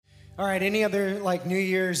All right, any other like New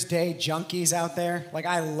Year's Day junkies out there? Like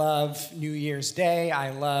I love New Year's Day. I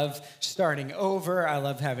love starting over. I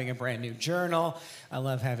love having a brand new journal. I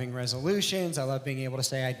love having resolutions. I love being able to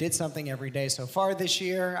say I did something every day so far this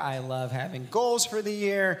year. I love having goals for the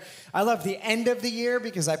year. I love the end of the year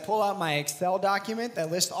because I pull out my Excel document that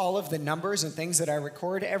lists all of the numbers and things that I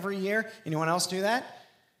record every year. Anyone else do that?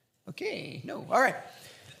 Okay, no. All right.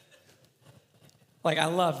 Like, I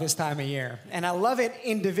love this time of year. And I love it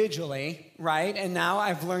individually, right? And now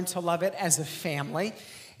I've learned to love it as a family.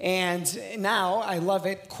 And now I love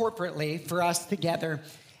it corporately for us together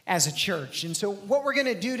as a church. And so what we're going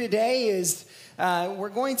to do today is we're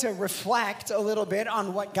going to reflect a little bit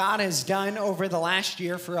on what God has done over the last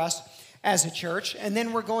year for us as a church. And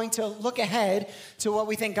then we're going to look ahead to what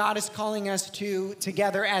we think God is calling us to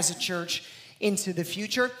together as a church into the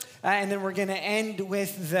future. And then we're going to end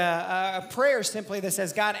with a prayer simply that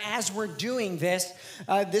says, God, as we're doing this,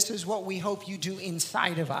 this is what we hope you do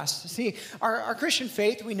inside of us. See, our Christian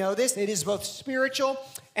faith, we know this, it is both spiritual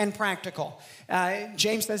and practical.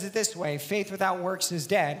 James says it this way, faith without works is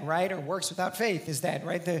dead, right? Or works without faith is dead,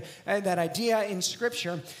 right? That idea in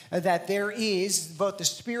Scripture that there is both the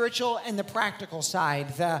spiritual and the practical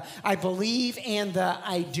side, the I believe and the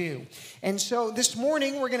I do. And so this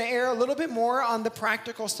morning, we're going to err a little bit more on the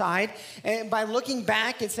practical side and by looking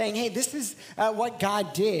back and saying, hey, this is what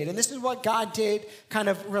God did. And this is what God did kind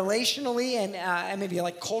of relationally and maybe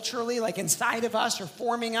like culturally, like inside of us or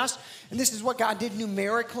forming us. And this is what God did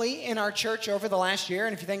numerically in our church over the last year.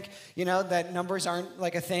 And if you think, that numbers aren't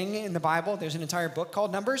like a thing in the Bible, there's an entire book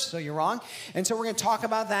called Numbers, so you're wrong. And so we're going to talk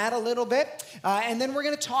about that a little bit. And then we're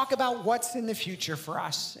going to talk about what's in the future for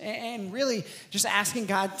us and really just asking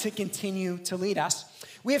God to continue to lead us.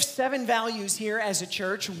 We have 7 values here as a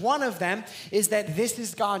church. One of them is that this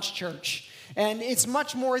is God's church. And it's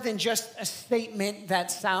much more than just a statement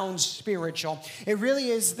that sounds spiritual. It really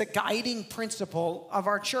is the guiding principle of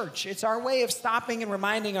our church. It's our way of stopping and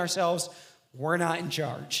reminding ourselves, we're not in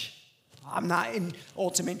charge. I'm not in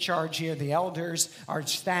ultimate charge here. The elders, our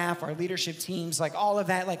staff, our leadership teams, like all of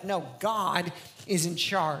that, no, God is in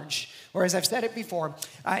charge. Or as I've said it before,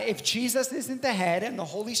 if Jesus isn't the head and the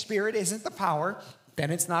Holy Spirit isn't the power, then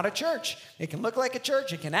it's not a church. It can look like a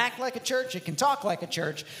church, it can act like a church, it can talk like a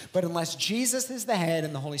church, but unless Jesus is the head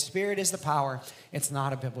and the Holy Spirit is the power, it's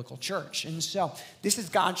not a biblical church. And so this is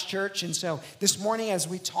God's church. And so this morning as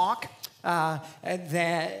we talk, and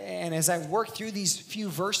as I work through these few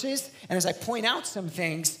verses, and as I point out some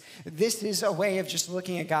things, this is a way of just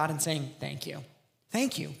looking at God and saying, thank you.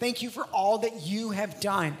 Thank you. Thank you for all that you have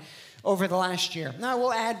done over the last year. Now, I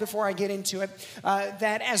will add before I get into it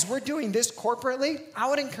that as we're doing this corporately, I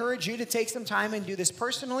would encourage you to take some time and do this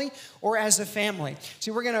personally or as a family. See,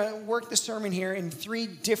 we're going to work the sermon here in 3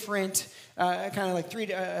 different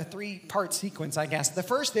three-part sequence, I guess. The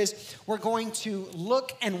first is we're going to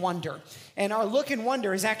look and wonder. And our look and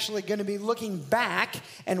wonder is actually going to be looking back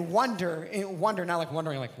and wonder, not like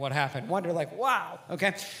wondering like what happened, wonder like, wow,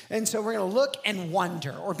 okay? And so we're going to look and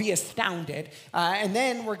wonder or be astounded. And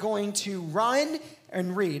then we're going to run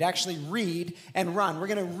and read and run. We're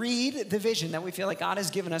going to read the vision that we feel like God has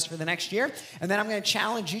given us for the next year. And then I'm going to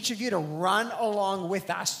challenge each of you to run along with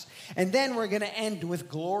us. And then we're going to end with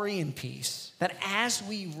glory and peace. That as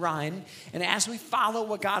we run and as we follow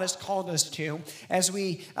what God has called us to, as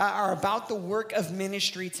we are about the work of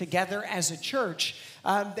ministry together as a church,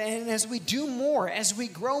 and as we do more, as we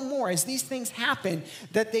grow more, as these things happen,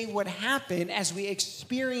 that they would happen as we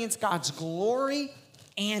experience God's glory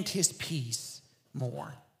and his peace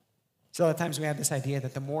more. So a lot of times we have this idea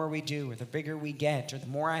that the more we do or the bigger we get or the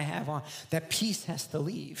more I have on, that peace has to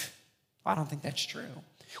leave. Well, I don't think that's true.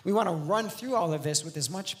 We want to run through all of this with as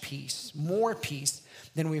much peace, more peace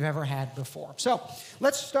than we've ever had before. So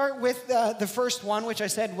let's start with the first one, which I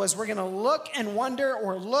said was we're going to look and wonder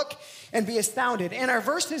or look and be astounded. And our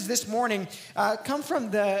verses this morning come from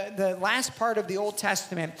the last part of the Old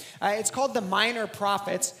Testament. It's called the Minor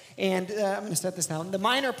Prophets. And I'm going to set this down. The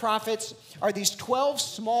Minor Prophets are these 12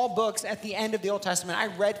 small books at the end of the Old Testament. I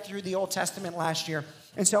read through the Old Testament last year.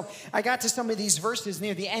 And so I got to some of these verses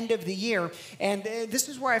near the end of the year, and this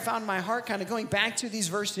is where I found my heart kind of going back to these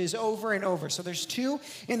verses over and over. So there's 2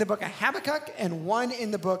 in the book of Habakkuk and 1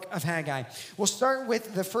 in the book of Haggai. We'll start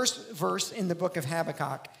with the first verse in the book of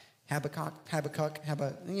Habakkuk.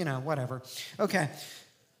 Whatever. Okay.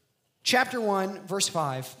 Chapter 1, verse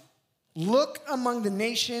 5. Look among the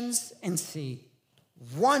nations and see.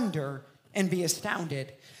 Wonder and be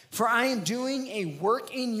astounded. For I am doing a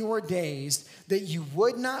work in your days that you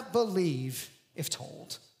would not believe if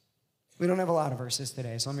told. We don't have a lot of verses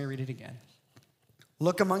today, so let me read it again.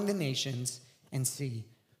 Look among the nations and see.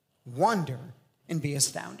 wonder, and be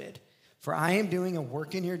astounded. For I am doing a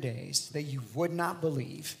work in your days that you would not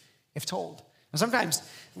believe if told. Now, sometimes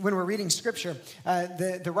when we're reading Scripture,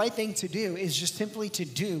 the right thing to do is just simply to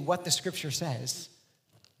do what the Scripture says.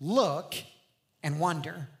 Look and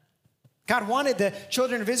wonder. God wanted the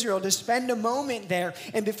children of Israel to spend a moment there,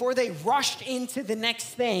 and before they rushed into the next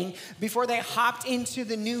thing, before they hopped into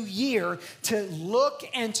the new year, to look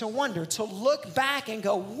and to wonder, to look back and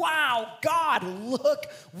go, wow, God, look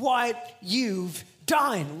what you've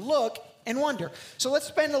done. Look and wonder. So let's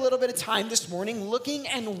spend a little bit of time this morning looking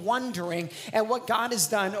and wondering at what God has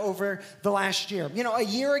done over the last year. You know, a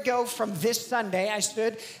year ago from this Sunday, I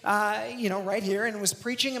stood, right here and was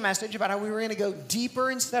preaching a message about how we were going to go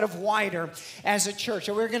deeper instead of wider as a church.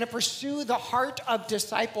 And we were going to pursue the heart of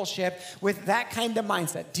discipleship with that kind of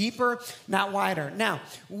mindset. Deeper, not wider. Now,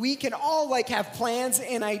 we can all have plans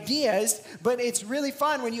and ideas, but it's really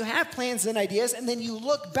fun when you have plans and ideas and then you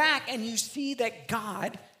look back and you see that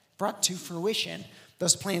God brought to fruition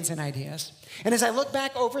those plans and ideas. And as I look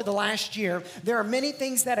back over the last year, there are many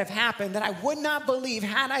things that have happened that I would not believe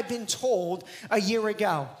had I been told a year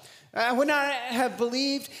ago. I would not have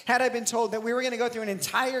believed had I been told that we were going to go through an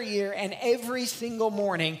entire year and every single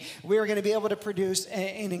morning we were going to be able to produce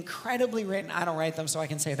an incredibly written, I don't write them so I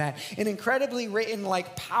can say that, an incredibly written,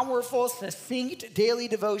 powerful, succinct daily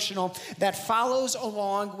devotional that follows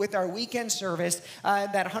along with our weekend service,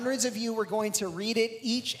 that hundreds of you were going to read it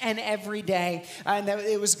each and every day, and that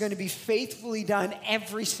it was going to be faithfully done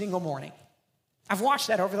every single morning. I've watched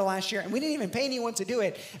that over the last year, and we didn't even pay anyone to do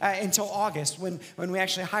it until August when we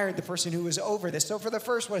actually hired the person who was over this. So for the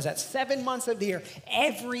first, 7 months of the year,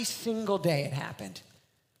 every single day it happened.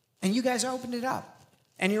 And you guys opened it up,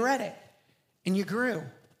 and you read it, and you grew.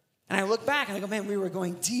 And I look back, and I go, man, we were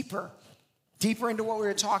going deeper into what we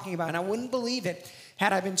were talking about, and I wouldn't believe it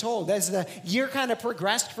had I been told. As the year kind of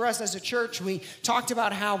progressed for us as a church, we talked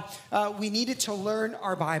about how we needed to learn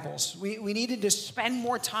our Bibles. We needed to spend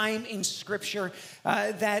more time in Scripture,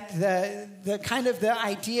 that the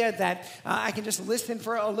idea that I can just listen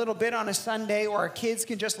for a little bit on a Sunday, or our kids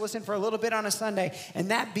can just listen for a little bit on a Sunday,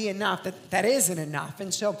 and that be enough, that isn't enough.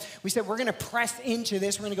 And so we said, we're going to press into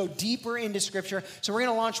this. We're going to go deeper into Scripture. So we're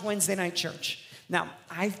going to launch Wednesday Night Church. Now,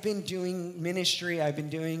 I've been doing ministry. I've been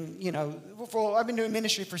doing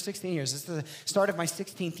ministry for 16 years. This is the start of my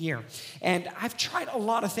 16th year. And I've tried a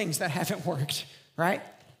lot of things that haven't worked, right?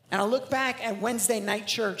 And I look back at Wednesday Night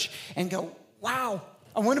Church and go, wow,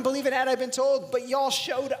 I wouldn't believe it had I been told, but y'all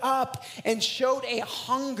showed up and showed a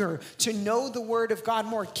hunger to know the Word of God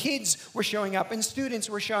more. Kids were showing up, and students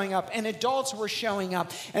were showing up, and adults were showing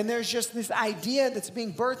up. And there's just this idea that's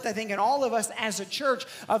being birthed, I think, in all of us as a church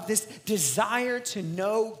of this desire to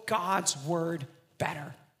know God's Word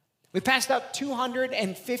better. We passed out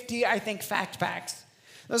 250, I think, fact packs.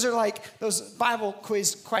 Those are those Bible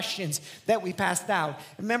quiz questions that we passed out.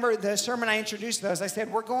 Remember the sermon I introduced those? I said,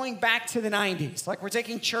 we're going back to the 90s. We're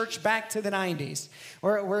taking church back to the 90s.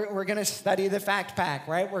 We're going to study the fact pack,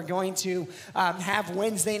 right? We're going to have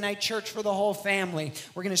Wednesday night church for the whole family.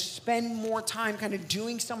 We're going to spend more time kind of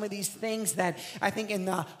doing some of these things that I think in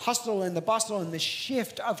the hustle and the bustle and the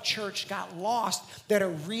shift of church got lost that are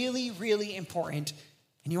really, really important.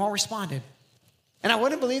 And you all responded. And I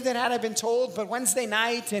wouldn't believe that had I been told, but Wednesday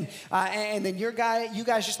night and then you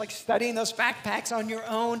guys just studying those fact packs on your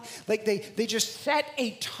own, they just set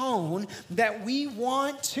a tone that we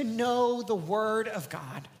want to know the Word of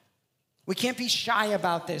God. We can't be shy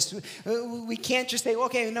about this. We can't just say,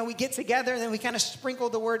 okay, no, we get together and then we kind of sprinkle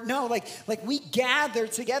the Word. No, we gather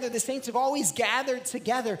together. The saints have always gathered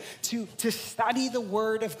together to study the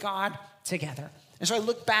Word of God together. And so I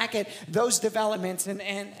look back at those developments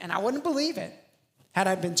and I wouldn't believe it had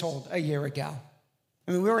I been told a year ago.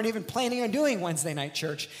 I mean, we weren't even planning on doing Wednesday night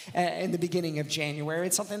church in the beginning of January.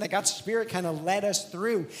 It's something that God's Spirit kind of led us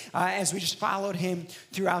through as we just followed Him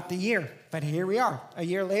throughout the year. But here we are, a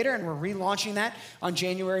year later, and we're relaunching that on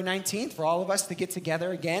January 19th for all of us to get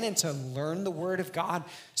together again and to learn the Word of God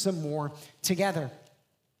some more together.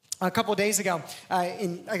 A couple of days ago,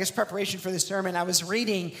 in preparation for this sermon, I was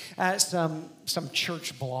reading some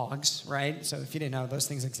church blogs, right? So if you didn't know, those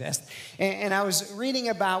things exist. And I was reading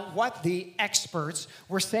about what the experts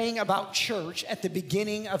were saying about church at the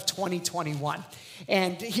beginning of 2021.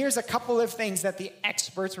 And here's a couple of things that the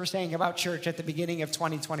experts were saying about church at the beginning of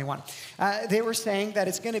 2021. They were saying that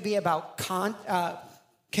it's going to be about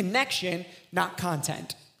connection, not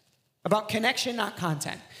content. About connection, not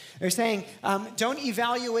content. They're saying, don't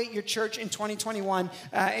evaluate your church in 2021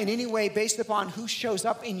 in any way based upon who shows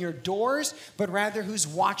up in your doors, but rather who's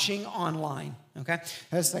watching online. Okay? That's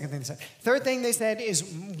the second thing they said. Third thing they said is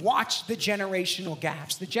watch the generational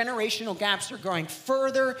gaps. The generational gaps are going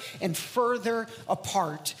further and further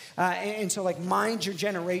apart. And so, mind your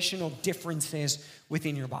generational differences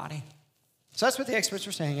within your body. So that's what the experts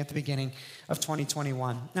were saying at the beginning of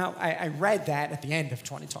 2021. Now, I read that at the end of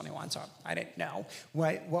 2021, so I didn't know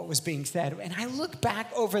what was being said. And I look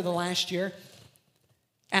back over the last year,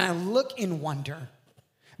 and I look in wonder,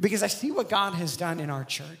 because I see what God has done in our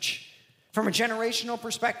church. From a generational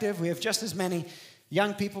perspective, we have just as many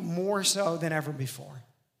young people, more so than ever before.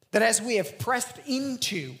 That as we have pressed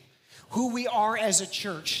into who we are as a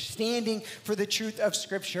church, standing for the truth of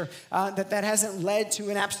Scripture, that hasn't led to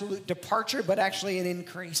an absolute departure, but actually an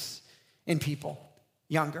increase in people,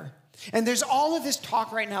 younger. And there's all of this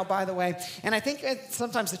talk right now, by the way, and I think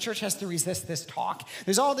sometimes the church has to resist this talk.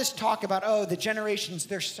 There's all this talk about, the generations,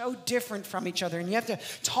 they're so different from each other, and you have to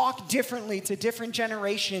talk differently to different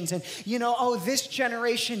generations, and, this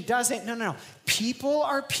generation doesn't. No. People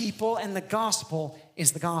are people, and the gospel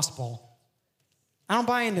is the gospel. I don't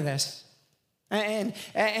buy into this. And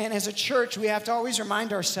as a church, we have to always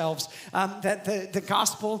remind ourselves that the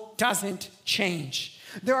gospel doesn't change.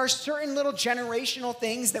 There are certain little generational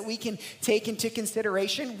things that we can take into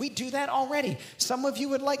consideration. We do that already. Some of you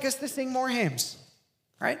would like us to sing more hymns,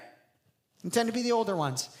 right? We tend to be the older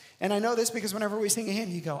ones. And I know this because whenever we sing a hymn,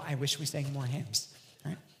 you go, I wish we sang more hymns,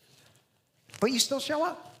 right? But you still show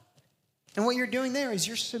up. And what you're doing there is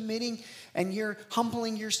you're submitting and you're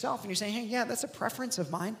humbling yourself and you're saying, hey, yeah, that's a preference of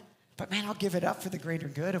mine, but man, I'll give it up for the greater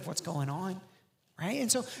good of what's going on, right? And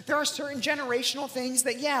so there are certain generational things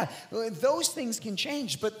that, those things can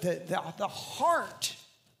change, but the heart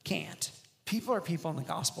can't. People are people and the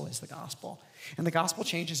gospel is the gospel. And the gospel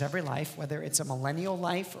changes every life, whether it's a millennial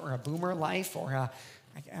life or a boomer life or I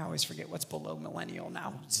always forget what's below millennial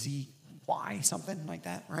now, ZY, something like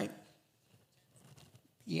that, right?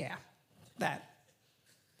 Yeah. That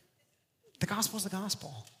the gospel is the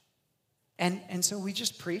gospel. And so we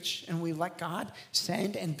just preach and we let God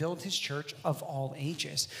send and build his church of all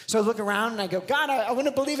ages. So I look around and I go, God, I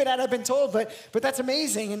wouldn't believe it had I been told, but that's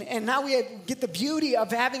amazing. And now we get the beauty of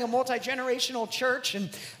having a multi-generational church.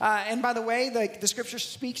 And by the way, the scripture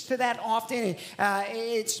speaks to that often.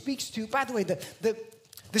 It speaks to, by the way,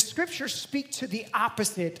 the scriptures speak to the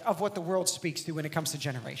opposite of what the world speaks to when it comes to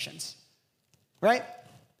generations, right?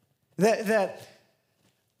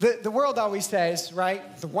 The world always says,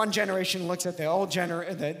 right, the one generation looks at the old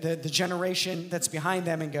the generation that's behind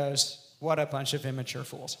them and goes, what a bunch of immature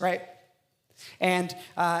fools, right? And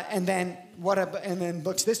then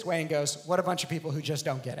looks this way and goes, what a bunch of people who just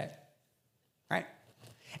don't get it, right?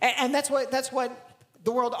 And that's what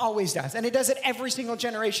the world always does. And it does it every single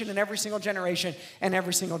generation and every single generation and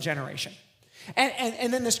every single generation.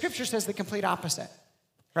 And then the scripture says the complete opposite,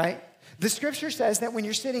 right? The scripture says that when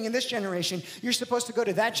you're sitting in this generation, you're supposed to go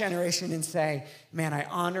to that generation and say, man, I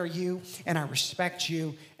honor you and I respect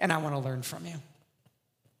you and I want to learn from you.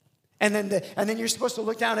 And then you're supposed to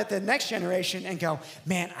look down at the next generation and go,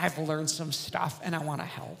 man, I've learned some stuff and I want to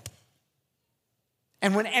help.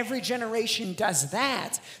 And when every generation does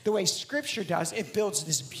that, the way scripture does, it builds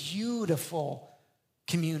this beautiful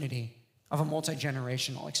community of a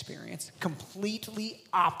multi-generational experience, completely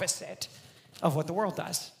opposite of what the world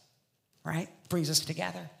does. Right? Brings us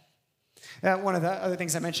together. One of the other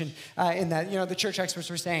things I mentioned in that, the church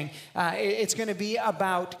experts were saying, it's going to be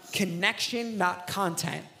about connection, not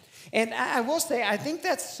content. And I will say, I think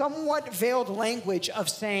that's somewhat veiled language of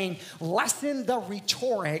saying, lessen the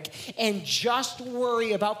rhetoric and just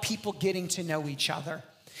worry about people getting to know each other.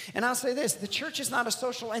 And I'll say this, the church is not a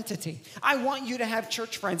social entity. I want you to have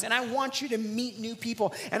church friends, and I want you to meet new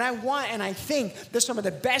people. And I think that some of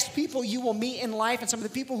the best people you will meet in life and some of the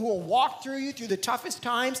people who will walk through you through the toughest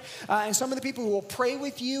times and some of the people who will pray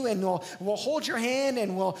with you and will hold your hand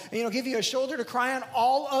and will give you a shoulder to cry on,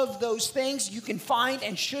 all of those things you can find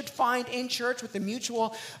and should find in church with the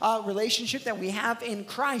mutual relationship that we have in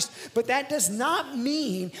Christ. But that does not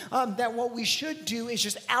mean that what we should do is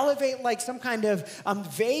just elevate like some kind of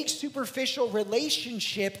vague, superficial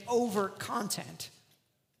relationship over content.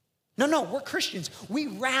 No, we're Christians. We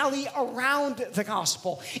rally around the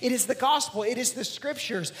gospel. It is the gospel. It is the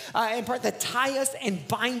scriptures in part that tie us and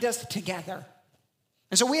bind us together.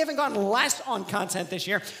 And so we haven't gone less on content this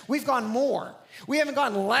year. We've gone more. We haven't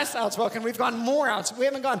gone less outspoken. We've gone more outspoken. We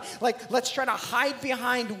haven't gone let's try to hide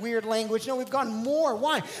behind weird language. No, we've gone more.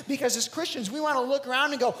 Why? Because as Christians, we want to look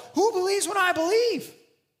around and go, who believes what I believe?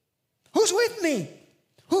 Who's with me?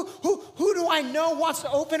 Who do I know wants to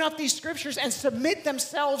open up these scriptures and submit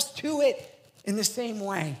themselves to it in the same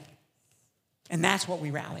way? And that's what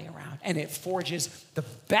we rally around. And it forges the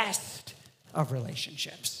best of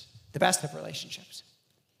relationships. The best of relationships.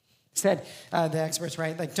 Said the experts,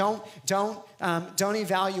 right? Like don't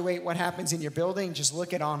evaluate what happens in your building. Just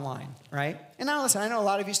look at online, right? And now listen, I know a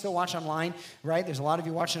lot of you still watch online, right? There's a lot of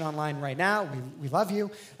you watching online right now. We love you,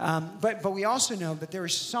 but we also know that there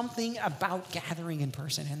is something about gathering in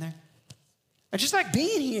person, isn't there? It's just like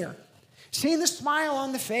being here, seeing the smile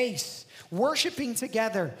on the face, worshiping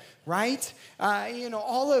together, right?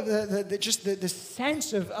 All of the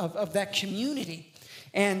sense of that community.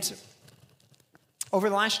 And over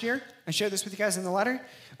the last year, I shared this with you guys in the letter,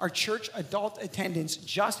 our church adult attendance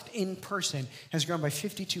just in person has grown by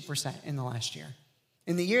 52% in the last year.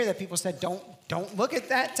 In the year that people said, don't look at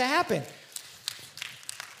that to happen.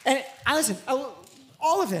 And listen,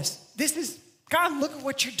 all of this is, God, look at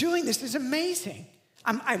what you're doing. This is amazing.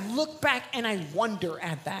 I look back and I wonder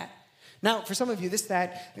at that. Now, for some of you, this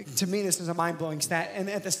is a mind-blowing stat. And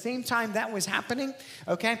at the same time that was happening,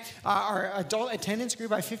 okay, our adult attendance grew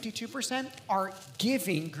by 52%. Our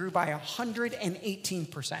giving grew by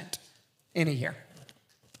 118% in a year.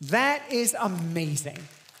 That is amazing.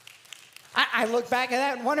 I look back at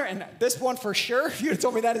that and wonder, and this one for sure, if you had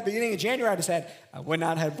told me that at the beginning of January, I'd have said, I would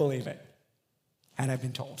not have believed it had I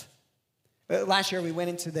been told. Last year, we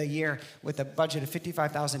went into the year with a budget of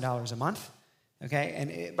 $55,000 a month. Okay,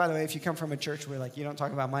 and by the way, if you come from a church where you don't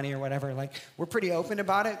talk about money or whatever, we're pretty open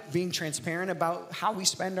about it. Being transparent about how we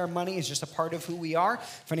spend our money is just a part of who we are.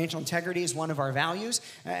 Financial integrity is one of our values,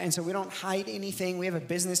 and so we don't hide anything. We have a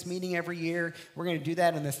business meeting every year. We're going to do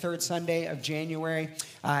that on the third Sunday of January,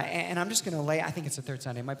 and I'm just going to I think it's the third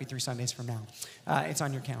Sunday. It might be 3 Sundays from now. It's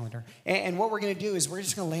on your calendar. And what we're going to do is we're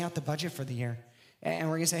just going to lay out the budget for the year. And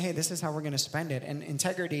we're going to say, hey, this is how we're going to spend it. And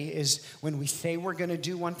integrity is when we say we're going to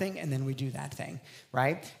do one thing and then we do that thing,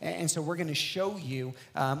 right? And so we're going to show you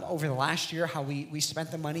over the last year how we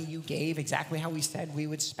spent the money you gave, exactly how we said we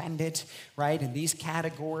would spend it, right, in these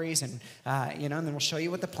categories. And, and then we'll show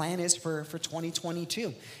you what the plan is for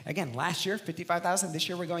 2022. Again, last year, $55,000. This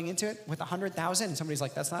year we're going into it with $100,000. And somebody's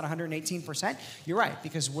like, that's not 118%. You're right,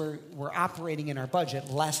 because we're operating in our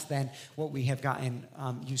budget less than what we have gotten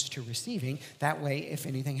used to receiving. That way, if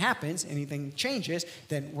anything happens, anything changes,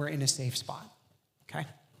 then we're in a safe spot, okay?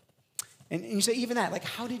 And you say, even that,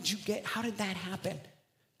 how did that happen?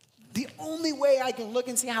 The only way I can look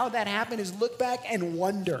and see how that happened is look back and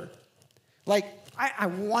wonder. I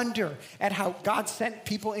wonder at how God sent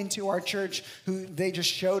people into our church who they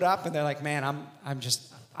just showed up and they're like, man,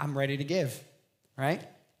 I'm ready to give, right?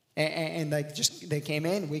 And they came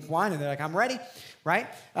in week 1 and they're like, I'm ready, right?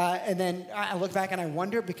 And then I look back and I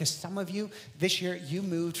wonder, because some of you this year, you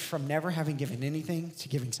moved from never having given anything to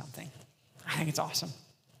giving something. I think it's awesome.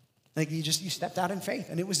 You stepped out in faith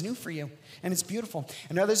and it was new for you and it's beautiful.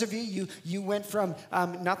 And others of you went from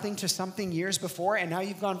nothing to something years before, and now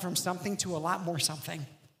you've gone from something to a lot more something.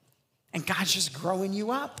 And God's just growing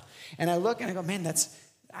you up. And I look and I go, man,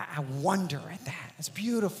 I wonder at that. It's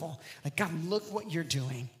beautiful. God, look what you're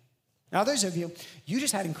doing. And others of you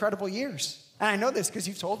just had incredible years. And I know this because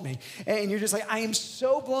you've told me. And you're just like, I am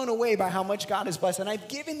so blown away by how much God has blessed. And I've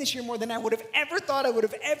given this year more than I would have ever thought I would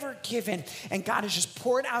have ever given. And God has just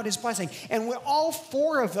poured out his blessing. And with all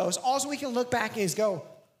 4 of those, all we can look back is go,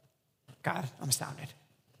 God, I'm astounded.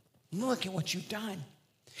 Look at what you've done.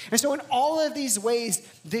 And so in all of these ways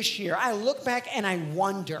this year, I look back and I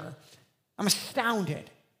wonder. I'm astounded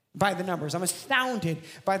by the numbers. I'm astounded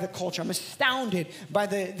by the culture. I'm astounded by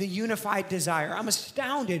the unified desire. I'm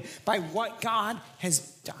astounded by what God has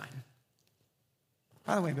done.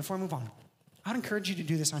 By the way, before I move on, I'd encourage you to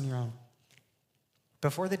do this on your own.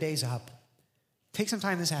 Before the day's up, take some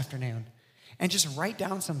time this afternoon and just write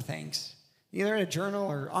down some things, either in a journal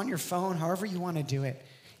or on your phone, however you want to do it,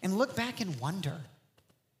 and look back and wonder.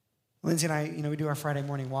 Lindsay and I, we do our Friday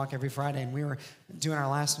morning walk every Friday, and we were doing our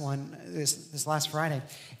last one this last Friday,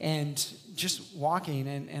 and just walking,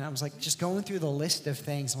 and I was just going through the list of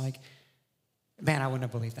things. I'm like, man, I wouldn't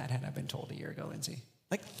have believed that had I been told a year ago, Lindsay.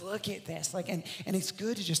 Look at this. And it's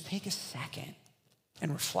good to just take a second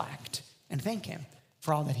and reflect and thank him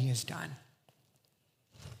for all that he has done.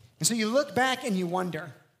 And so you look back and you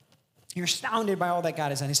wonder. You're astounded by all that God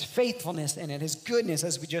has done, his faithfulness in it, his goodness,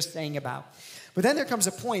 as we just sang about. But then there comes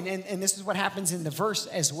a point, and this is what happens in the verse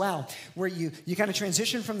as well, where you kind of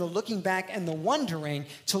transition from the looking back and the wondering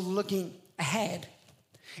to looking ahead.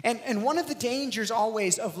 And one of the dangers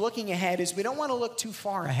always of looking ahead is we don't want to look too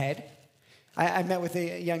far ahead. I met with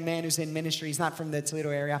a young man who's in ministry. He's not from the Toledo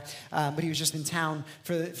area, but he was just in town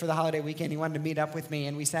for the holiday weekend. He wanted to meet up with me,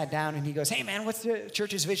 and we sat down, and he goes, hey, man, what's the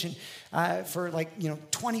church's vision for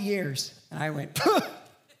 20 years? And I went,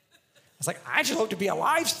 was like, I just hope to be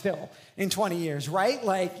alive still in 20 years, right?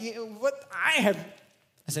 Like, I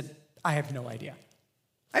said, I have no idea.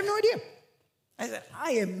 I have no idea. I said,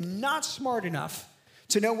 I am not smart enough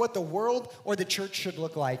to know what the world or the church should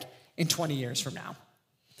look like in 20 years from now.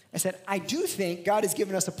 I said, I do think God has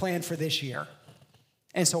given us a plan for this year.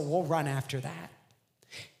 And so we'll run after that.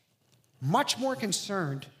 Much more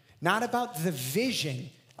concerned, not about the vision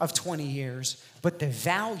of 20 years, but the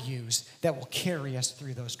values that will carry us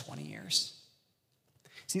through those 20 years.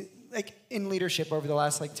 See, like in leadership over the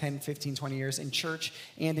last 10, 15, 20 years, in church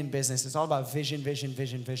and in business, it's all about vision, vision,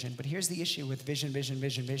 vision, vision. But here's the issue with vision, vision,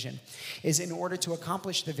 vision, vision, is in order to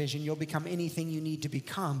accomplish the vision, you'll become anything you need to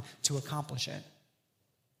become to accomplish it.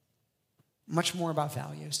 Much more about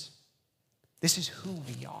values. This is who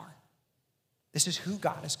we are. This is who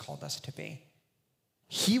God has called us to be.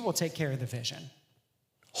 He will take care of the vision.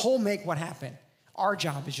 He'll make what happen. Our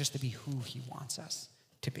job is just to be who he wants us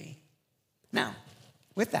to be. Now,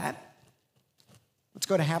 with that, let's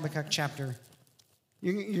go to Habakkuk chapter.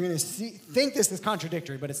 You're going to think this is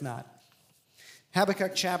contradictory, but it's not.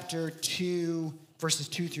 Habakkuk chapter 2, verses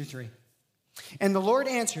 2 through 3. And the Lord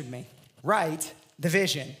answered me, write the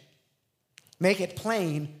vision, make it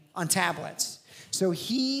plain on tablets, so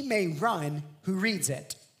he may run who reads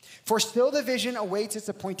it. For still the vision awaits its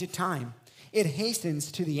appointed time. It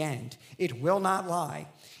hastens to the end. It will not lie.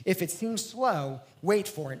 If it seems slow, wait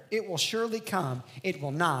for it. It will surely come. It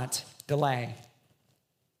will not delay.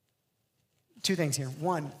 Two things here.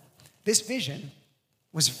 One, this vision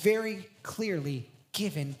was very clearly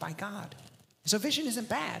given by God. So vision isn't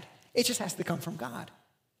bad. It just has to come from God.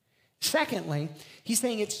 Secondly, he's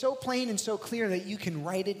saying it's so plain and so clear that you can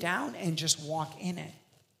write it down and just walk in it,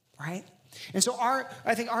 right? And so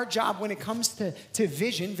I think our job when it comes to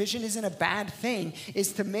vision isn't a bad thing,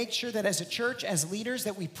 is to make sure that as a church, as leaders,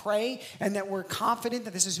 that we pray and that we're confident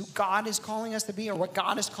that this is who God is calling us to be or what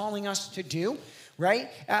God is calling us to do, right?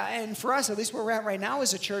 And for us, at least where we're at right now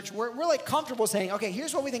as a church, we're like comfortable saying, okay,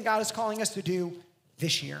 here's what we think God is calling us to do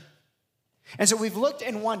this year. And so we've looked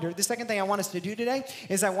and wondered. The second thing I want us to do today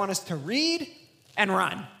is I want us to read and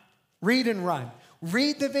run. Read and run.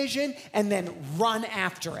 Read the vision and then run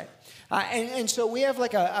after it. And so we have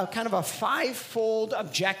like a kind of a five-fold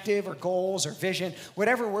objective or goals or vision,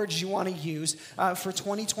 whatever words you want to use for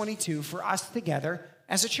 2022 for us together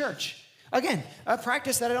as a church. Again, a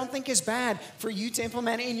practice that I don't think is bad for you to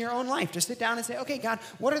implement in your own life. Just sit down and say, okay, God,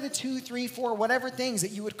 what are the 2, 3, 4, whatever things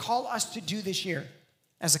that you would call us to do this year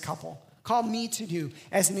as a couple? Call me to do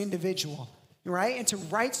as an individual, right? And to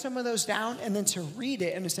write some of those down and then to read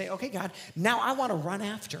it and to say, okay, God, now I want to run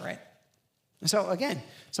after it. And so again,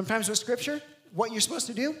 sometimes with scripture, what you're supposed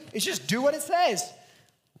to do is just do what it says.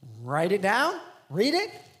 Write it down, read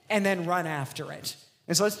it, and then run after it.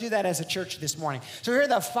 And so let's do that as a church this morning. So here are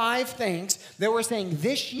the 5 things that we're saying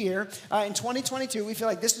this year, in 2022, we feel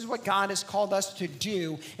like this is what God has called us to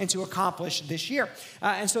do and to accomplish this year.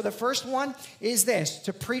 And so the first one is this: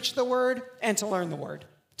 to preach the word and to learn the word.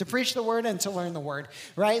 To preach the word and to learn the word,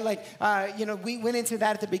 right? Like, we went into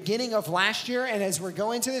that at the beginning of last year, and as we're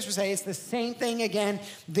going to this, we're saying it's the same thing again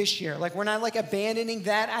this year. Like, we're not like abandoning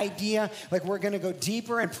that idea. Like, we're going to go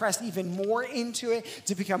deeper and press even more into it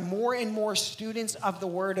to become more and more students of the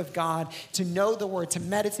word of God, to know the word, to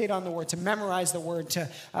meditate on the word, to memorize the word, to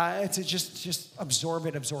just absorb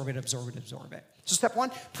it. So step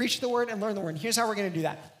 1, preach the word and learn the word. And here's how we're going to do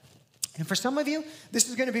that. And for some of you, this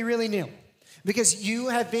is going to be really new, because you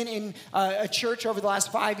have been in a church over the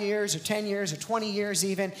last 5 years or 10 years or 20 years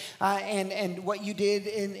even, and what you did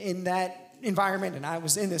in that environment, and I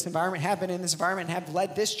was in this environment, have been in this environment, and have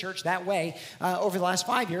led this church that way over the last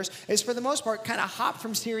 5 years, is for the most part kind of hop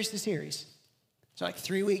from series to series. So like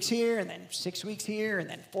 3 weeks here, and then 6 weeks here, and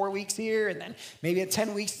then 4 weeks here, and then maybe a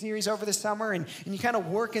 10-week series over the summer, and you kind of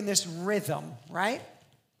work in this rhythm, right?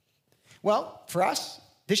 Well, for us,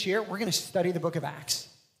 this year, we're going to study the book of Acts.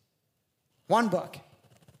 One book.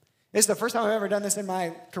 This is the first time I've ever done this in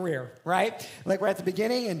my career, right? Like, we're at the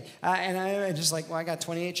beginning, and I'm just like, well, I got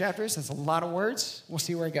 28 chapters. That's a lot of words. We'll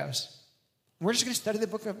see where it goes. We're just going to study the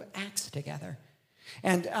book of Acts together.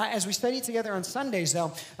 And as we study together on Sundays,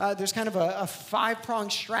 though, there's kind of a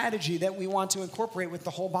 5-pronged strategy that we want to incorporate with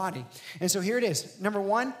the whole body. And so here it is. Number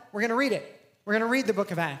 1, we're going to read it. We're going to read the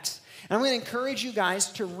book of Acts. And I'm going to encourage you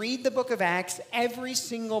guys to read the book of Acts every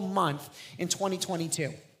single month in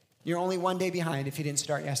 2022. You're only one day behind if you didn't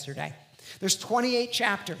start yesterday. There's 28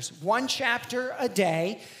 chapters, 1 chapter a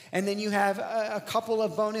day, and then you have a couple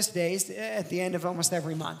of bonus days at the end of almost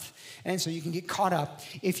every month. And so you can get caught up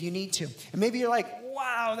if you need to. And maybe you're like,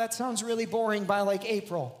 wow, that sounds really boring by like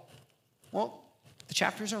April. Well, the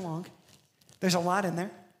chapters are long. There's a lot in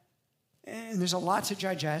there. And there's a lot to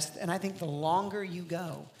digest, and I think the longer you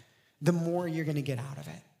go, the more you're going to get out of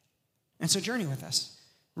it. And so journey with us.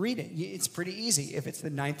 Read it. It's pretty easy. If it's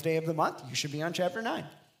the 9th day of the month, you should be on chapter 9.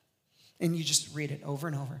 And you just read it over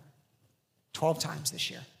and over, 12 times this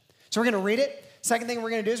year. So we're going to read it. Second thing we're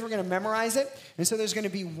going to do is we're going to memorize it. And so there's going to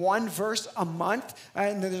be one verse a month,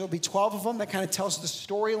 and there'll be 12 of them that kind of tells the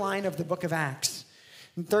storyline of the book of Acts.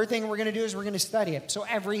 And third thing we're going to do is we're going to study it. So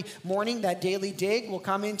every morning, that daily dig will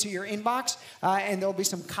come into your inbox, and there'll be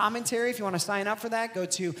some commentary. If you want to sign up for that, go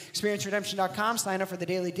to experienceredemption.com, sign up for the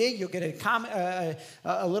daily dig. You'll get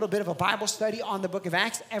a little bit of a Bible study on the book of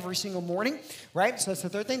Acts every single morning, right? So that's the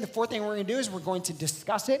third thing. The fourth thing we're going to do is we're going to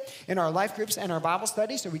discuss it in our life groups and our Bible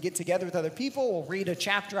study. So we get together with other people. We'll read a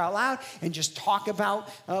chapter out loud and just talk about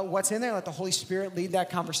what's in there. Let the Holy Spirit lead that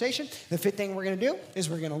conversation. The fifth thing we're going to do is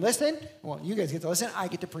we're going to listen. Well, you guys get to listen. I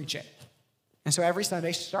get to preach it. And so every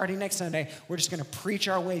Sunday, starting next Sunday, we're just going to preach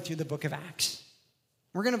our way through the book of Acts.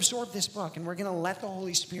 We're going to absorb this book, and we're going to let the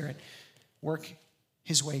Holy Spirit work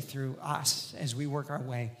his way through us as we work our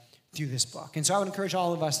way through this book. And so I would encourage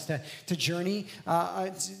all of us to journey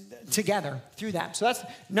together through that. So that's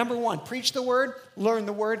number one, preach the word, learn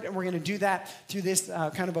the word, and we're going to do that through this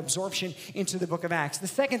kind of absorption into the book of Acts. The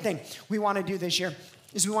second thing we want to do this year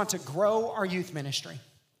is we want to grow our youth ministry.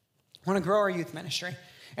 We want to grow our youth ministry.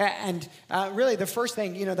 And really the first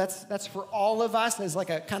thing, that's for all of us as like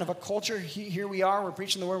a kind of a culture. Here we are, we're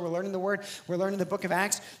preaching the word, we're learning the book of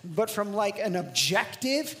Acts. But from like an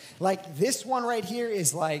objective, like this one right here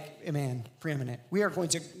is like, man, preeminent. We are going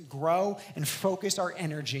to grow and focus our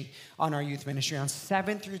energy on our youth ministry on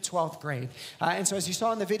 7th through 12th grade. And so as you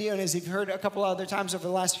saw in the video, and as you've heard a couple other times over the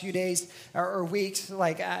last few days or weeks,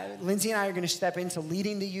 like Lindsay and I are going to step into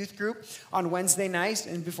leading the youth group on Wednesday nights.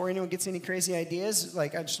 And before anyone gets any crazy ideas,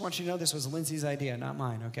 like I just want you to know this was Lindsay's idea, not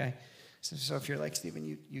mine, okay? So if you're like,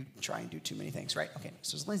 Stephen, you try and do too many things, right? Okay,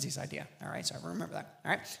 this was Lindsay's idea, all right? So I remember that,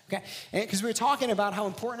 all right? Okay, because we were talking about how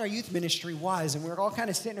important our youth ministry was, and we were all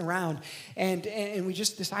kind of sitting around, and we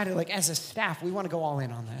just decided, like, as a staff, we want to go all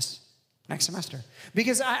in on this next semester.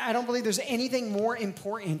 Because I don't believe there's anything more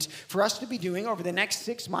important for us to be doing over the next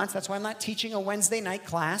 6 months. That's why I'm not teaching a Wednesday night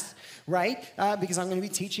class, right? Because I'm going to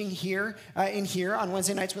be teaching here on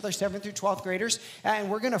Wednesday nights with our 7th through 12th graders. And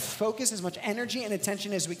we're going to focus as much energy and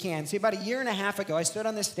attention as we can. See, about a year and a half ago, I stood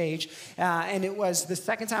on this stage, and it was the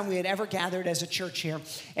second time we had ever gathered as a church here.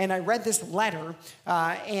 And I read this letter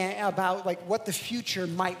about like what the future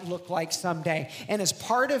might look like someday. And as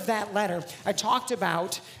part of that letter, I talked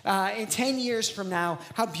about in 10 years from now,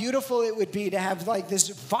 how beautiful it would be to have like this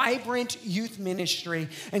vibrant youth ministry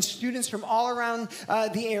and students from all around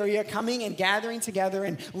the area coming and gathering together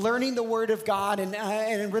and learning the word of God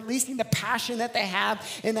and releasing the passion that they have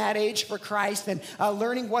in that age for Christ and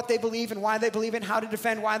learning what they believe and why they believe it, how to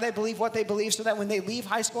defend why they believe what they believe, so that when they leave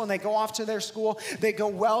high school and they go off to their school, they go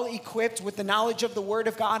well equipped with the knowledge of the word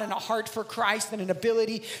of God and a heart for Christ and an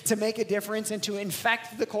ability to make a difference and to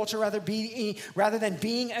infect the culture rather than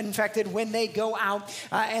being infected when they go out.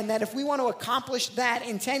 And that if we want to accomplish that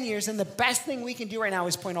in 10 years, then the best thing we can do right now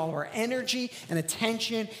is point all of our energy and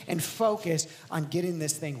attention and focus on getting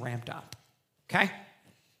this thing ramped up. Okay?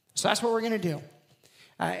 So that's what we're going to do.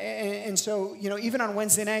 And so, even on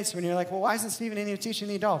Wednesday nights when you're like, well, why isn't Stephen in here teaching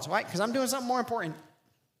the adults? Why? Because I'm doing something more important,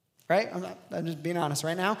 right? I'm just being honest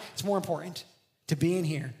right now. It's more important to be in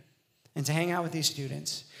here and to hang out with these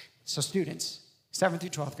students. So students, 7th through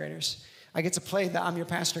 12th graders, I get to play the I'm your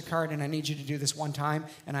pastor card, and I need you to do this one time,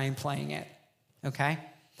 and I am playing it, okay?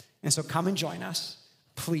 And so come and join us,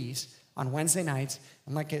 please, on Wednesday nights,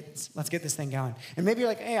 and let's get this thing going. And maybe you're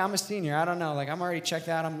like, hey, I'm a senior. I don't know. Like, I'm already checked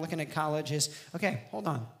out. I'm looking at colleges. Okay, hold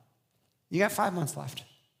on. You got 5 months left.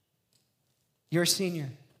 You're a senior.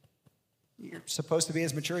 You're supposed to be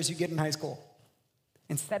as mature as you get in high school.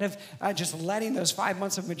 Instead of just letting those 5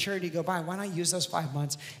 months of maturity go by, why not use those 5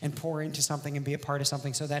 months and pour into something and be a part of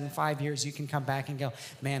something so that in 5 years you can come back and go,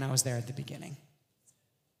 man, I was there at the beginning.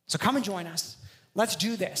 So come and join us. Let's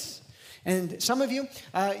do this. And some of you,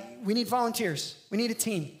 we need volunteers. We need a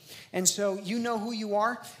team. And so you know who you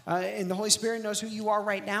are, and the Holy Spirit knows who you are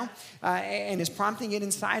right now, and is prompting it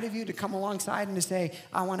inside of you to come alongside and to say,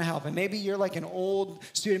 I want to help. And maybe you're like an old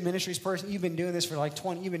student ministries person. You've been doing this for like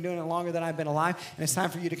 20, you've been doing it longer than I've been alive, and it's time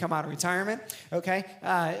for you to come out of retirement, okay?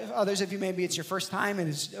 Others of you, maybe it's your first time, and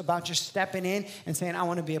it's about just stepping in and saying, I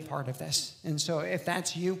want to be a part of this. And so if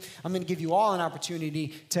that's you, I'm going to give you all an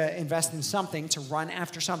opportunity to invest in something, to run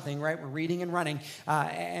after something, right? We're reading and running.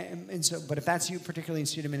 But if that's you, particularly in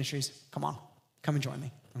student ministries, come on, come and join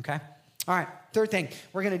me, okay? All right, third thing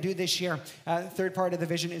we're going to do this year, third part of the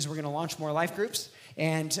vision is we're going to launch more life groups.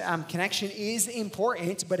 And connection is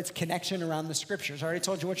important, but it's connection around the scriptures. I already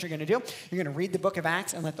told you what you're going to do. You're going to read the book of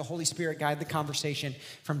Acts and let the Holy Spirit guide the conversation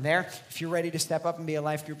from there. If you're ready to step up and be a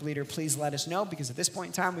life group leader, please let us know, because at this point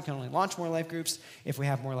in time, we can only launch more life groups if we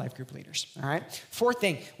have more life group leaders, all right? Fourth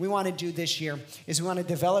thing we want to do this year is we want to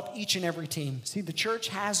develop each and every team. See, the church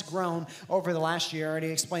has grown over the last year. I already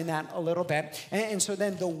explained that a little bit. And so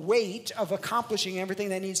then the weight of accomplishing everything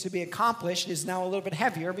that needs to be accomplished is now a little bit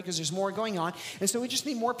heavier because there's more going on. And so we just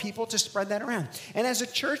need more people to spread that around. And as a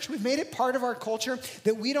church, we've made it part of our culture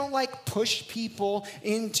that we don't like push people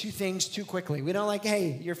into things too quickly. We don't like,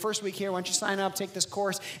 hey, your first week here, why don't you sign up, take this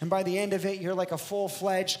course, and by the end of it, you're like a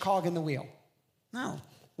full-fledged cog in the wheel. No.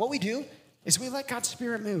 What we do is we let God's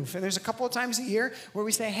Spirit move. And there's a couple of times a year where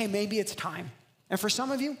we say, hey, maybe it's time. And for some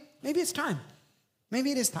of you, maybe it's time.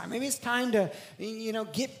 Maybe it is time. Maybe it's time to,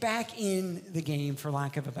 get back in the game, for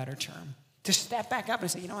lack of a better term. To step back up and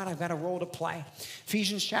say, you know what, I've got a role to play.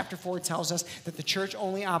 Ephesians chapter 4 tells us that the church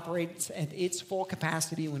only operates at its full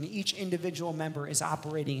capacity when each individual member is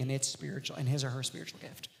operating in his or her spiritual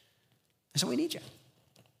gift. And so we need you.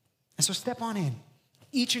 And so step on in.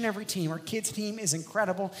 Each and every team. Our kids team is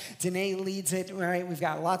incredible. Danae leads it, right? We've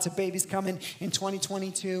got lots of babies coming in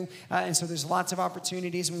 2022. And so there's lots of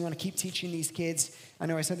opportunities. And we want to keep teaching these kids. I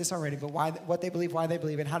know I said this already, but what they believe,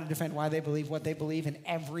 and how to defend why they believe what they believe in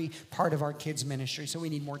every part of our kids' ministry. So we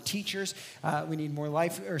need more teachers. We need more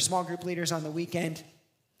small group leaders on the weekend.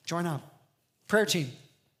 Join up. Prayer team.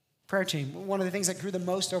 One of the things that grew the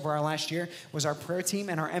most over our last year was our prayer team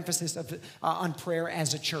and our emphasis on prayer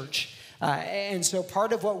as a church. And so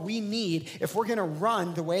part of what we need, if we're going to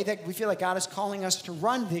run the way that we feel like God is calling us to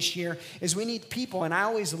run this year, is we need people. And I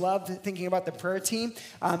always love thinking about the prayer team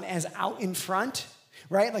as out in front,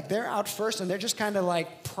 right? Like they're out first and they're just kind of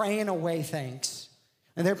like praying away things.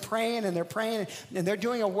 And they're praying and they're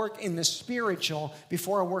doing a work in the spiritual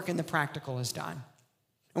before a work in the practical is done.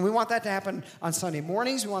 And we want that to happen on Sunday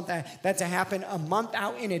mornings. We want that to happen a month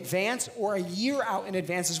out in advance or a year out in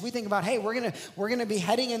advance as we think about, hey, we're gonna be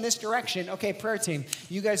heading in this direction. Okay, prayer team,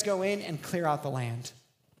 you guys go in and clear out the land.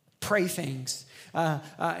 Pray things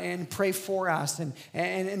and pray for us. And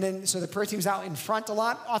then, so the prayer team's out in front a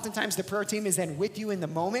lot. Oftentimes the prayer team is then with you in the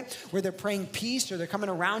moment where they're praying peace or they're coming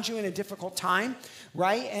around you in a difficult time,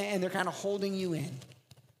 right? And they're kind of holding you in.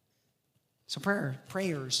 So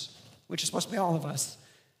prayers, which is supposed to be all of us.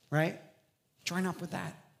 Right? Join up with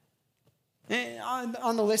that. And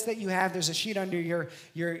on the list that you have, there's a sheet under your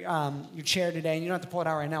chair today, and you don't have to pull it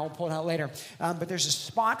out right now. We'll pull it out later. But there's a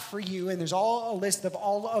spot for you, and there's a list of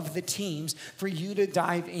all of the teams for you to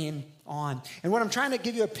dive in on. And what I'm trying to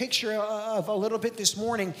give you a picture of a little bit this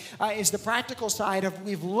morning is the practical side of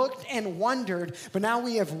we've looked and wondered, but now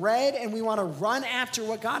we have read and we want to run after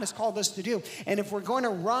what God has called us to do. And if we're going to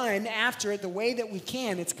run after it the way that we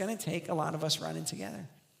can, it's going to take a lot of us running together.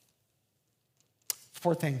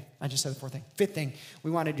 Fourth thing, I just said the fourth thing. Fifth thing we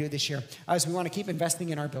want to do this year is we want to keep investing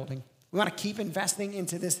in our building. We want to keep investing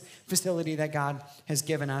into this facility that God has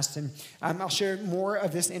given us. And I'll share more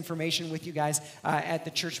of this information with you guys at the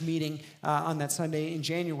church meeting on that Sunday in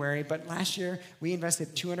January. But last year, we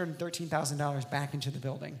invested $213,000 back into the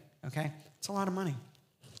building, okay? It's a lot of money.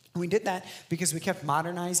 And we did that because we kept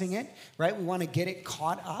modernizing it, right? We want to get it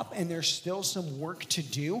caught up, and there's still some work to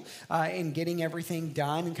do in getting everything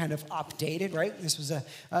done and kind of updated, right? This was a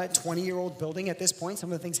 20-year-old building at this point.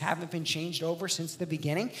 Some of the things haven't been changed over since the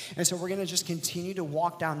beginning, and so we're going to just continue to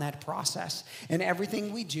walk down that process. And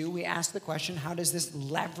everything we do, we ask the question, how does this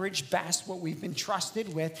leverage best what we've been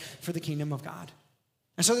trusted with for the kingdom of God?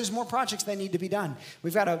 And so there's more projects that need to be done.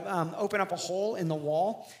 We've got to open up a hole in the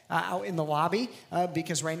wall out in the lobby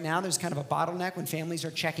because right now there's kind of a bottleneck when families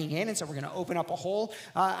are checking in. And so we're going to open up a hole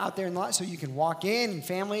out there in the lobby so you can walk in, and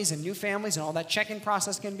families and new families and all that check-in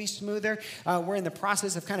process can be smoother. We're in the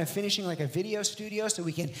process of kind of finishing like a video studio so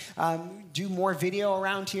we can do more video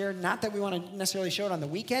around here. Not that we want to necessarily show it on the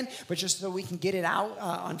weekend, but just so we can get it out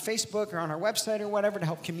on Facebook or on our website or whatever to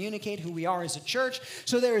help communicate who we are as a church.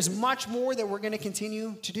 So there is much more that we're going to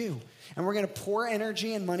continue to do. And we're going to pour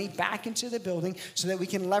energy and money back into the building so that we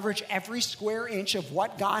can leverage every square inch of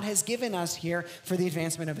what God has given us here for the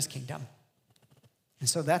advancement of his kingdom. And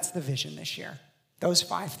so that's the vision this year. Those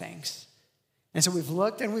 5 things. And so we've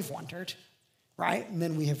looked and we've wondered, right? And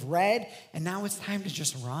then we have read, and now it's time to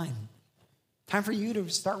just run. Time for you to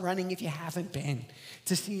start running if you haven't been,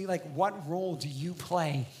 to see like what role do you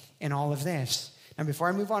play in all of this. And before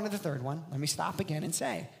I move on to the third one, let me stop again and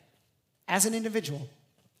say, as an individual,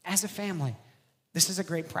 as a family, this is a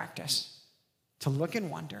great practice to look and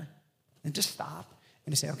wonder and to stop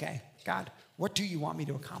and to say, okay, God, what do you want me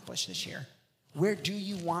to accomplish this year? Where do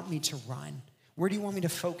you want me to run? Where do you want me to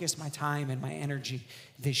focus my time and my energy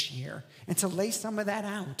this year? And to lay some of that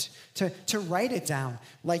out, to write it down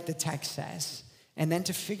like the text says, and then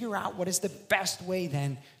to figure out what is the best way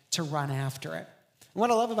then to run after it. And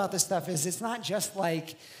what I love about this stuff is it's not just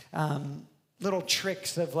like little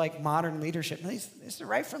tricks of like modern leadership. It's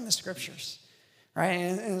right from the scriptures, right?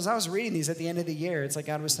 And as I was reading these at the end of the year, it's like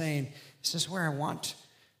God was saying, this is where I want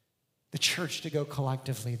the church to go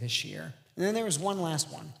collectively this year. And then there was one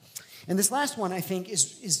last one. And this last one, I think,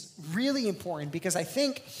 is really important because I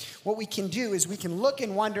think what we can do is we can look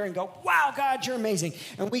and wonder and go, wow, God, you're amazing.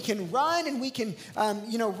 And we can run and we can,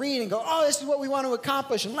 read and go, oh, this is what we want to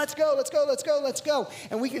accomplish. And let's go, let's go, let's go, let's go.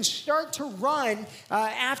 And we can start to run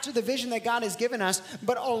after the vision that God has given us.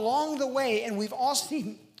 But along the way, and we've all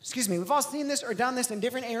seen this or done this in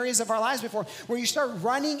different areas of our lives before, where you start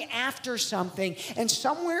running after something, and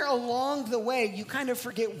somewhere along the way, you kind of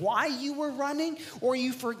forget why you were running, or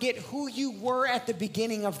you forget who you were at the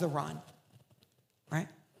beginning of the run, right?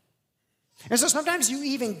 And so sometimes you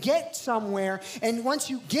even get somewhere, and once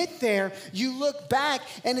you get there, you look back,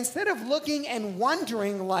 and instead of looking and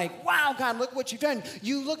wondering like, wow, God, look what you've done,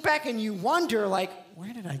 you look back and you wonder like,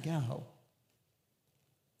 where did I go?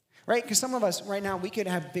 Right? Because some of us right now, we could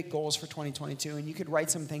have big goals for 2022 and you could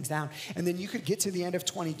write some things down. And then you could get to the end of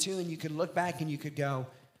 22 and you could look back and you could go,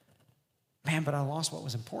 man, but I lost what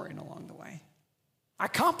was important along the way. I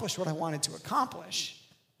accomplished what I wanted to accomplish,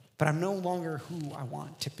 but I'm no longer who I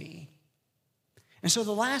want to be. And so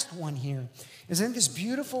the last one here is in this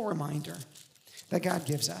beautiful reminder that God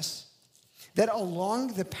gives us that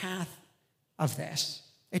along the path of this,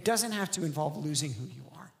 it doesn't have to involve losing who you are.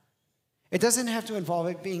 It doesn't have to involve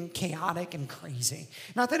it being chaotic and crazy.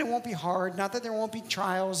 Not that it won't be hard, not that there won't be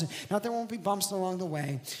trials, not that there won't be bumps along the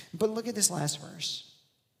way. But look at this last verse.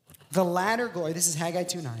 The latter glory, this is Haggai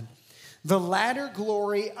 2:9. The latter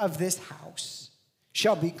glory of this house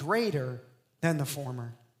shall be greater than the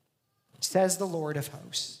former, says the Lord of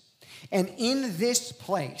hosts. And in this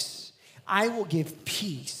place I will give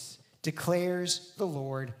peace, declares the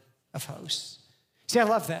Lord of hosts. See, I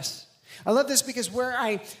love this. I love this because where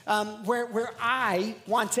I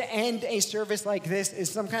want to end a service like this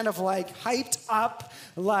is some kind of like hyped up,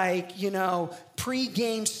 like,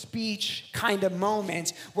 pre-game speech kind of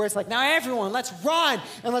moment where it's like, now everyone, let's run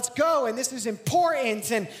and let's go. And this is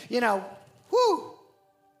important. And, whoo,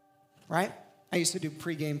 right? I used to do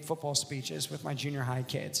pre-game football speeches with my junior high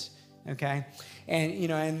kids. Okay. And,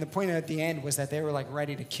 and the point at the end was that they were like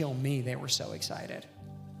ready to kill me. They were so excited.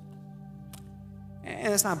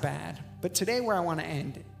 And it's not bad. But today where I want to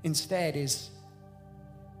end instead is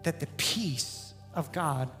that the peace of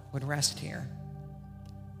God would rest here.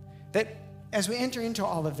 That as we enter into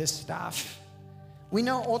all of this stuff, we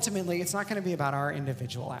know ultimately it's not going to be about our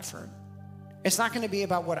individual effort. It's not going to be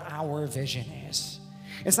about what our vision is.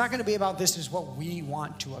 It's not going to be about this is what we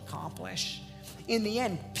want to accomplish. In the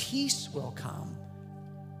end, peace will come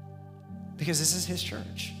because this is his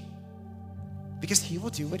church. Because he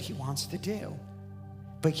will do what he wants to do.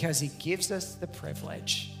 Because he gives us the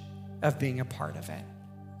privilege of being a part of it.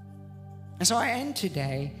 And so I end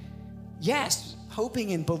today, yes,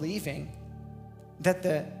 hoping and believing that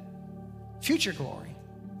the future glory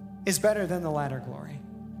is better than the latter glory.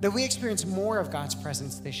 That we experience more of God's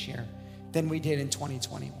presence this year than we did in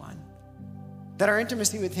 2021. That our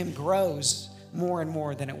intimacy with him grows more and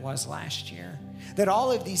more than it was last year. That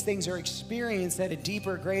all of these things are experienced at a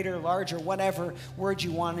deeper, greater, larger, whatever word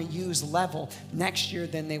you want to use, level next year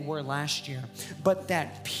than they were last year. But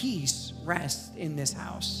that peace rests in this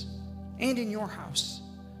house and in your house.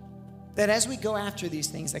 That as we go after these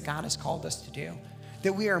things that God has called us to do,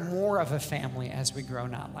 that we are more of a family as we grow,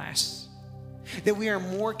 not less. That we are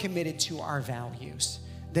more committed to our values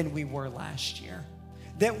than we were last year.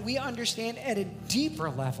 That we understand at a deeper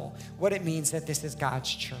level what it means that this is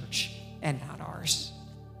God's church and not ours.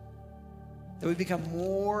 That we become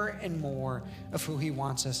more and more of who he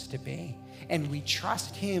wants us to be. And we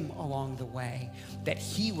trust him along the way that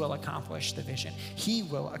he will accomplish the vision. He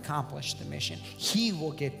will accomplish the mission. He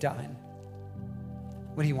will get done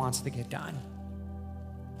what he wants to get done.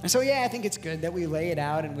 And so, I think it's good that we lay it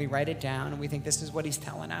out and we write it down and we think this is what he's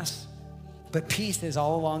telling us. But peace is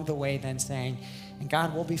all along the way then saying, and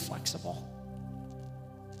God will be flexible.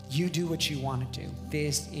 You do what you want to do.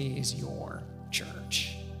 This is your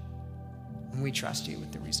church. And we trust you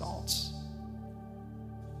with the results.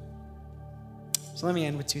 So let me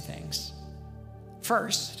end with two things.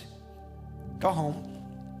 First, go home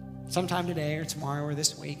sometime today or tomorrow or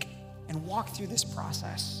this week and walk through this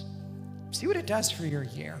process. See what it does for your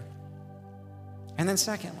year. And then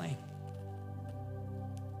secondly,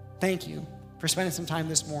 thank you for spending some time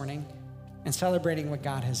this morning and celebrating what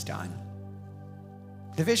God has done.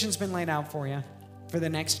 The vision's been laid out for you for the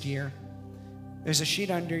next year. There's a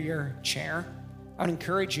sheet under your chair. I would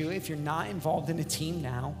encourage you, if you're not involved in a team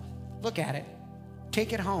now, look at it.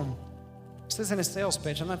 Take it home. This isn't a sales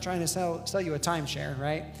pitch. I'm not trying to sell you a timeshare,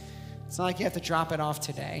 right? It's not like you have to drop it off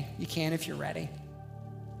today. You can if you're ready.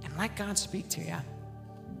 And let God speak to you.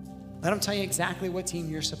 Let him tell you exactly what team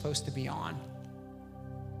you're supposed to be on.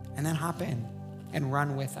 And then hop in and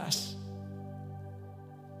run with us.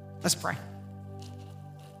 Let's pray.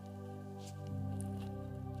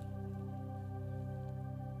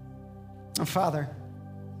 Oh, Father,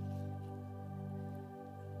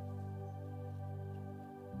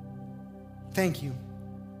 thank you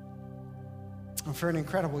for an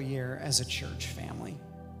incredible year as a church family.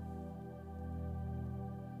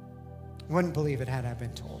 Wouldn't believe it had I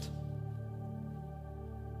been told.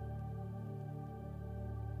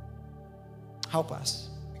 Help us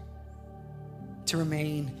to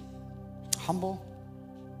remain humble,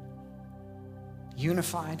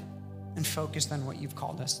 unified, and focused on what you've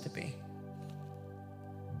called us to be.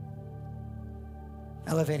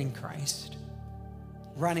 Elevating Christ,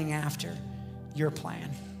 running after your plan.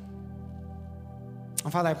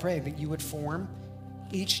 And Father, I pray that you would form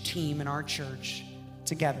each team in our church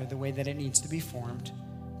together the way that it needs to be formed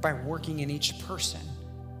by working in each person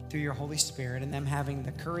through your Holy Spirit and them having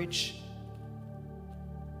the courage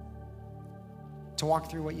to walk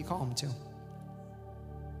through what you call them to.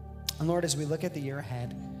 And Lord, as we look at the year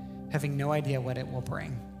ahead, having no idea what it will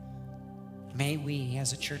bring, may we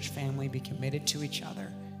as a church family be committed to each other,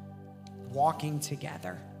 walking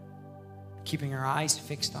together, keeping our eyes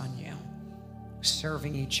fixed on you,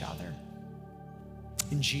 serving each other.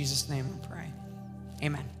 In Jesus' name I pray.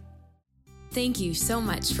 Amen. Thank you so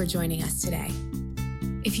much for joining us today.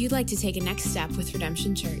 If you'd like to take a next step with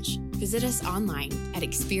Redemption Church, visit us online at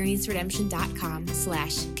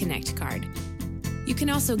experienceredemption.com/connectcard. You can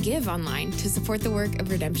also give online to support the work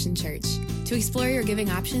of Redemption Church. To explore your giving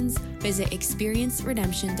options, visit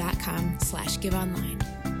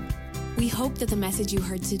experienceredemption.com/giveonline. We hope that the message you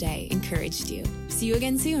heard today encouraged you. See you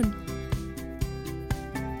again soon.